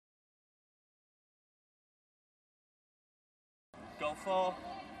Go for.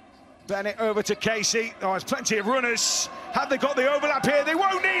 Bennett over to Casey. Oh, there's plenty of runners. Have they got the overlap here? They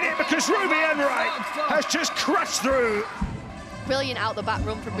won't need it because Ruby Enright has just crashed through. Brilliant out the back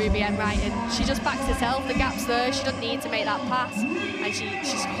run from Ruby Enright, and she just backs herself. The gap's there. She doesn't need to make that pass, and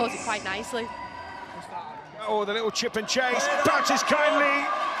she scores it quite nicely. Oh, the little chip and chase. Bounces kindly.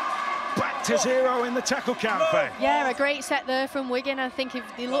 Back to 0 in the tackle count, Faye. Yeah, a great set there from Wigan. I think if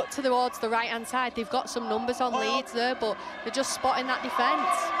they look towards the right-hand side, they've got some numbers on Leeds there, but they're just spotting that defence.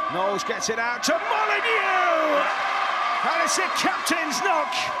 Knowles gets it out to Molyneux! And it's a captain's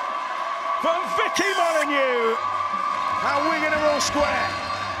knock from Vicky Molyneux. And Wigan are all square.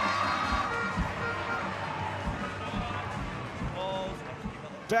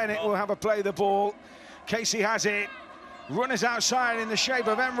 Bennett will have a play the ball. Casey has it. Runners outside in the shape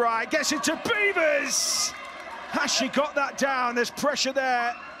of Enright. Gets it to Beavers. Has she got that down? There's pressure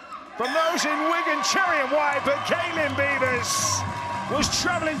there from those in Wigan, cherry and white, but Caitlin Beavers was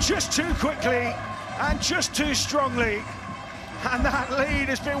travelling just too quickly and just too strongly. And that lead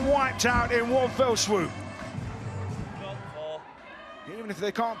has been wiped out in one fell swoop. Even if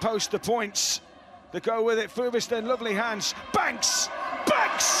they can't post the points, they go with it. Furbiston, lovely hands. Banks!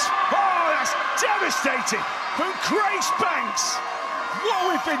 Banks! Oh, that's devastating from Grace Banks.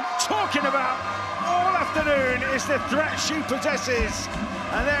 What we've been talking about all afternoon is the threat she possesses.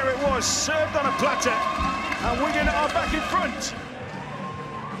 And there it was, served on a platter. And Wigan are back in front.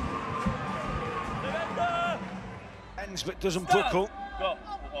 Ends but doesn't buckle.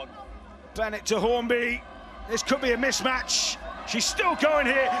 Bennett to Hornby. This could be a mismatch. She's still going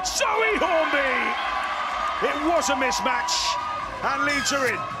here. Zoe Hornby! It was a mismatch. And Leeds are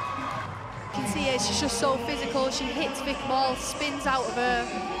in. You can see it, she's just so physical. She hits Vic Ball, spins out of her,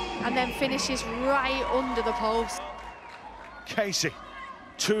 and then finishes right under the post. Casey,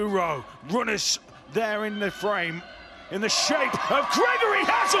 2-row, runners there in the frame, in the shape of Gregory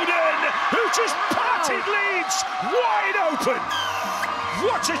Hazelden, who just parted Leeds wide open.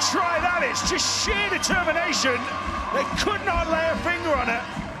 What a try that is, just sheer determination. They could not lay a finger on it.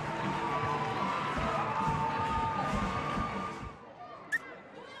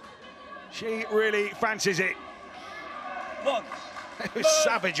 She really fancies it. Come on. It was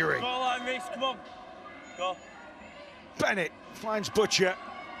savagery. Go line, Reece, come on. Go. Bennett finds Butcher.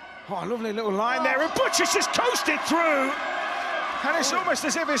 Oh, lovely little line there, and Butcher's just coasted through. And it's almost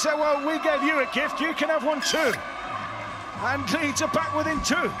as if he said, well, we gave you a gift, you can have one too. And Leeds are back within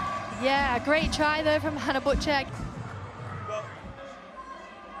 2. Yeah, a great try there from Hannah Butcher.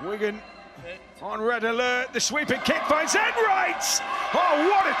 Wigan on red alert. The sweeping kick finds Enright. Oh,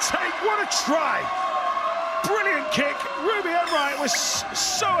 what a take, what a try. Brilliant kick. Ruby Enright was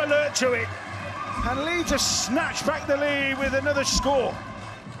so alert to it. And Leeds have snatched back the lead with another score.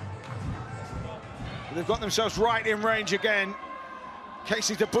 They've got themselves right in range again.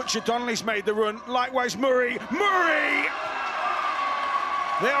 Casey to Butcher, Donnelly's made the run. Likewise, Murray. Murray!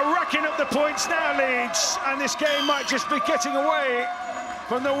 They are racking up the points now, Leeds. And this game might just be getting away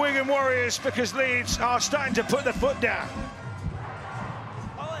from the Wigan Warriors because Leeds are starting to put the foot down.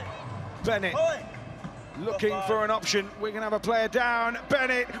 Bennett looking for an option. Wigan have a player down.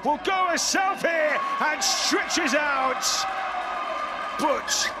 Bennett will go herself here and stretches out.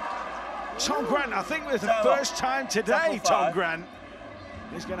 But Tom Grant, I think with the first time today, Tom Grant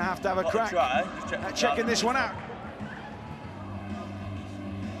is going to have a crack at checking this one out.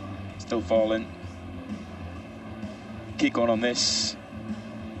 Still falling. Keep going on this.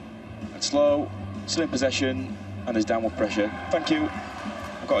 And slow, still in possession, and there's downward pressure. Thank you.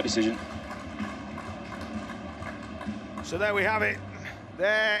 I've got a decision. So there we have it.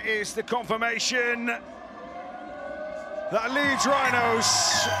 There is the confirmation that Leeds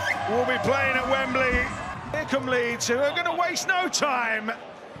Rhinos will be playing at Wembley. Here come Leeds, who are going to waste no time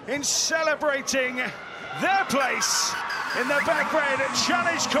in celebrating their place in the Betfred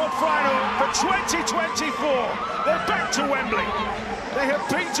Challenge Cup final for 2024. They're back to Wembley. They have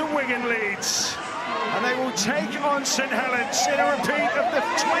beaten Wigan Leeds, and they will take on St Helens in a repeat of the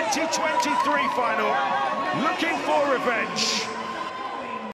 2023 final, looking for revenge.